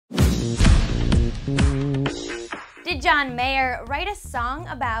Did John Mayer write a song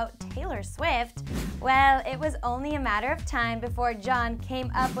about Taylor Swift? Well, it was only a matter of time before John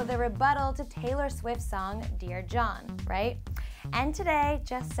came up with a rebuttal to Taylor Swift's song, Dear John, right? And today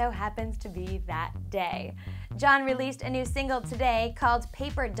just so happens to be that day. John released a new single today called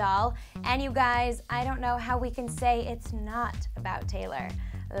Paper Doll, and you guys, I don't know how we can say it's not about Taylor.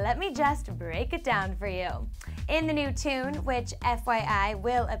 Let me just break it down for you. In the new tune, which FYI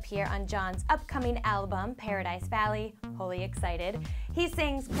will appear on John's upcoming album, Paradise Valley, wholly excited, he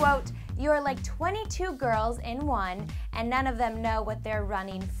sings, quote, "You're like 22 girls in one, and none of them know what they're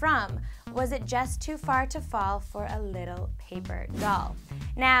running from. Was it just too far to fall for a little paper doll?"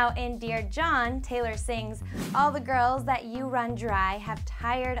 Now, in Dear John, Taylor sings, "All the girls that you run dry have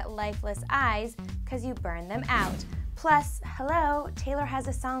tired, lifeless eyes, 'cause you burn them out." Plus, hello, Taylor has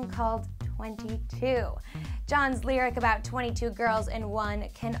a song called 22. John's lyric about 22 girls in one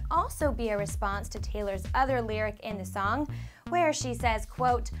can also be a response to Taylor's other lyric in the song, where she says,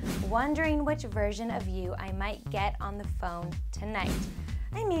 quote, "Wondering which version of you I might get on the phone tonight."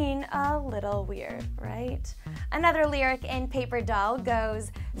 I mean, a little weird, right? Another lyric in Paper Doll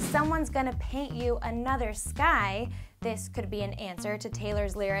goes, "Someone's gonna paint you another sky." This could be an answer to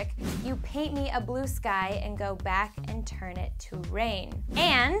Taylor's lyric, "You paint me a blue sky and go back and turn it to rain."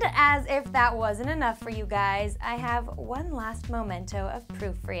 And as if that wasn't enough for you guys, I have one last memento of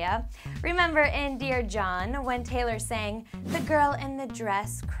proof for you. Remember in Dear John when Taylor sang, "The girl in the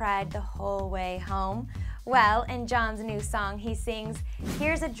dress cried the whole way home"? Well, in John's new song, he sings,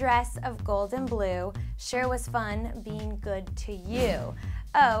 "Here's a dress of gold and blue, sure was fun being good to you."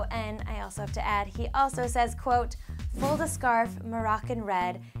 Oh, and I also have to add, he also says, quote, "Fold a scarf Moroccan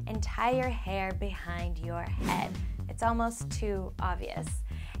red and tie your hair behind your head." It's almost too obvious.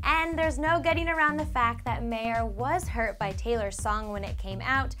 And there's no getting around the fact that Mayer was hurt by Taylor's song when it came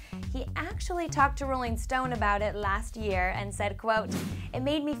out. He actually talked to Rolling Stone about it last year and said, quote, "It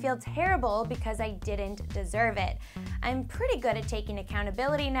made me feel terrible because I didn't deserve it. I'm pretty good at taking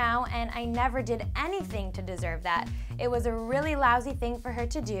accountability now, and I never did anything to deserve that. It was a really lousy thing for her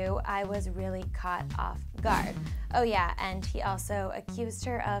to do. I was really caught off guard." Oh yeah, and he also accused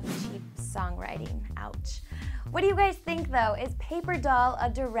her of cheap songwriting. Ouch. What do you guys think though? Is Paper Doll a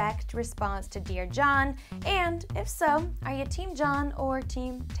direct response to Dear John? And if so, are you Team John or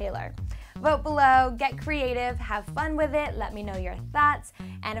Team Taylor? Vote below, get creative, have fun with it, let me know your thoughts,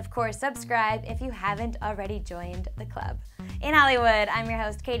 and of course subscribe if you haven't already joined the club. In Hollywood, I'm your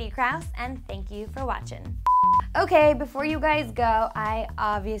host Katie Krause, and thank you for watching. Okay, before you guys go, I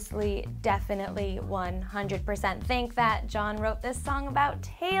obviously, definitely 100% think that John wrote this song about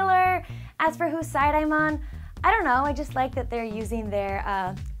Taylor. As for whose side I'm on, I don't know, I just like that they're using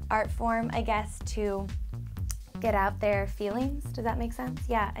their art form, I guess, to get out their feelings. Does that make sense?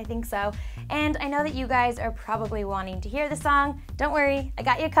 Yeah, I think so. And I know that you guys are probably wanting to hear the song. Don't worry, I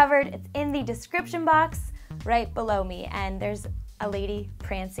got you covered. It's in the description box right below me, and there's a lady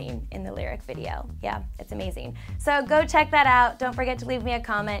prancing in the lyric video. Yeah, it's amazing. So go check that out. Don't forget to leave me a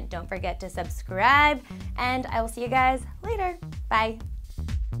comment. Don't forget to subscribe, and I will see you guys later. Bye.